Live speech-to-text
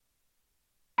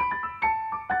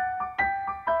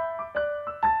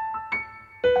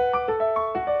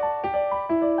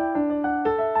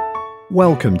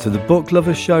Welcome to the Book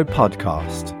Lovers Show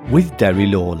podcast with Derry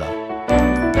Lawler.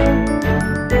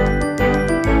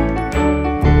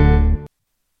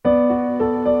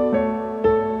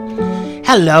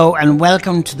 Hello and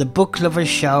welcome to the Book Lovers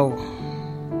Show.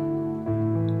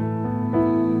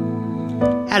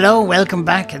 Hello, welcome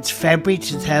back. It's February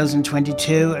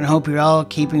 2022 and hope you're all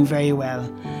keeping very well.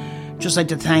 Just like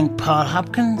to thank Paul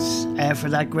Hopkins for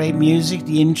that great music,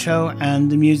 the intro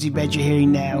and the music bed you're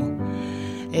hearing now.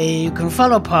 You can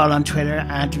follow Paul on Twitter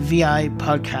at VI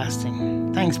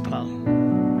Podcasting. Thanks, Paul.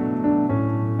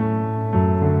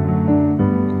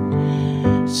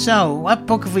 So, what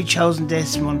book have we chosen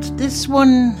this month? This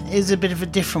one is a bit of a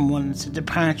different one. It's a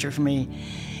departure for me.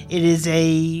 It is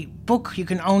a book you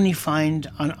can only find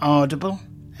on Audible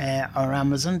or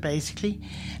Amazon, basically.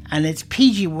 And it's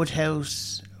P G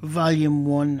Wodehouse, Volume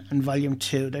 1 and Volume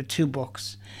 2. They're two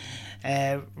books.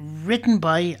 Written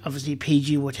by, obviously, P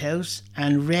G Wodehouse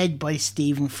and read by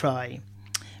Stephen Fry.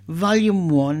 Volume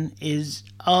 1 is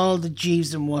all the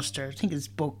Jeeves and Wooster. I think it's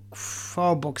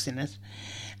 4 books in it.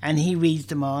 And he reads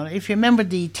them all. If you remember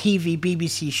the TV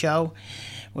BBC show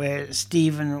where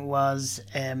Stephen was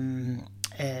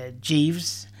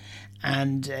Jeeves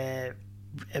and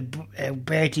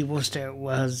Bertie Wooster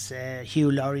was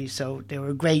Hugh Laurie, so they were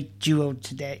a great duo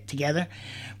together.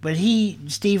 But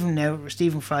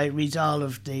Stephen Fry reads all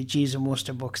of the Jeeves and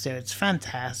Wooster books there. It's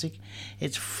fantastic.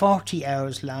 It's 40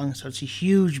 hours long, so it's a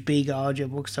huge, big audio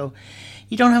book. So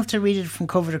you don't have to read it from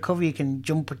cover to cover. You can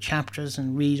jump with chapters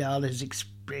and read all his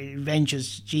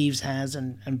adventures Jeeves has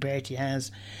and Bertie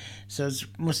has. So I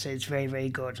must say it's very, very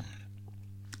good.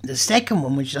 The second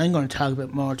one, which I'm going to talk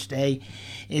about more today,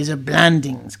 is a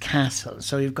Blandings Castle.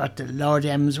 So you've got the Lord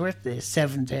Emsworth, the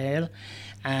 7th Earl,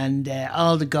 and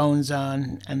all the goings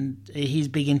on. And he's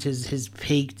big into his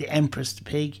pig, the Empress the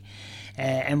pig,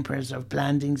 Emperors of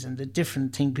Blandings, and the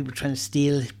different thing, people trying to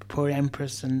steal poor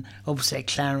Empress and upset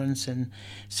Clarence and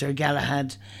Sir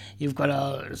Galahad. You've got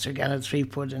all Sir Galahad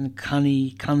Threepwood and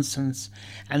Connie Constance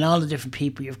and all the different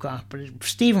people you've got. But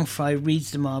Stephen Fry reads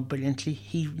them all brilliantly.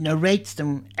 He narrates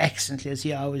them excellently, as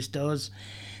he always does.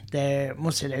 They're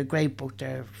a great book.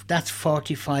 That's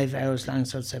 45 hours long,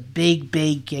 so it's a big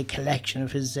collection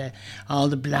of his all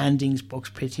the Blandings books,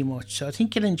 pretty much. So I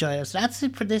think you'll enjoy it. So that's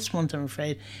it for this month, I'm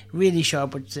afraid. Really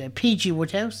short, but it's P G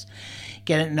Wodehouse.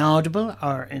 Get it in Audible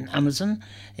or in Amazon.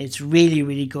 It's really,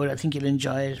 really good. I think you'll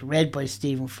enjoy it. Read by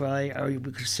Stephen Fry, or you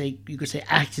could say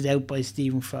acted out by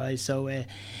Stephen Fry. So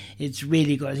it's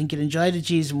really good. I think you'll enjoy the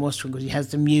Jeeves and Wooster because he has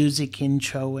the music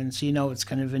intro, and so it's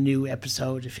kind of a new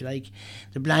episode, if you like.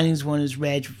 The Blandings one is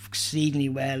read exceedingly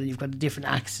well, and you've got the different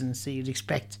accents that you'd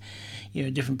expect,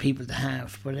 different people to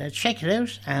have. But check it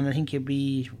out, and I think you'll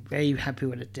be very happy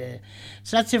with it.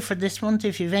 So that's it for this month.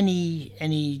 If you have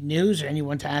any news or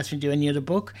anyone to ask me to do any other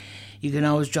book, you can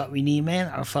always drop me an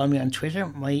email or follow me on Twitter.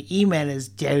 My email is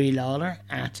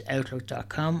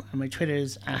derrylawler@outlook.com, and my Twitter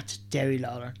is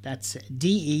 @derrylawler. That's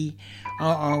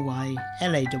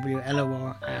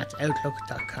DERRYLAWLOR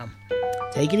 @outlook.com.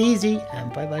 Take it easy,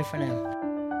 and bye-bye for now.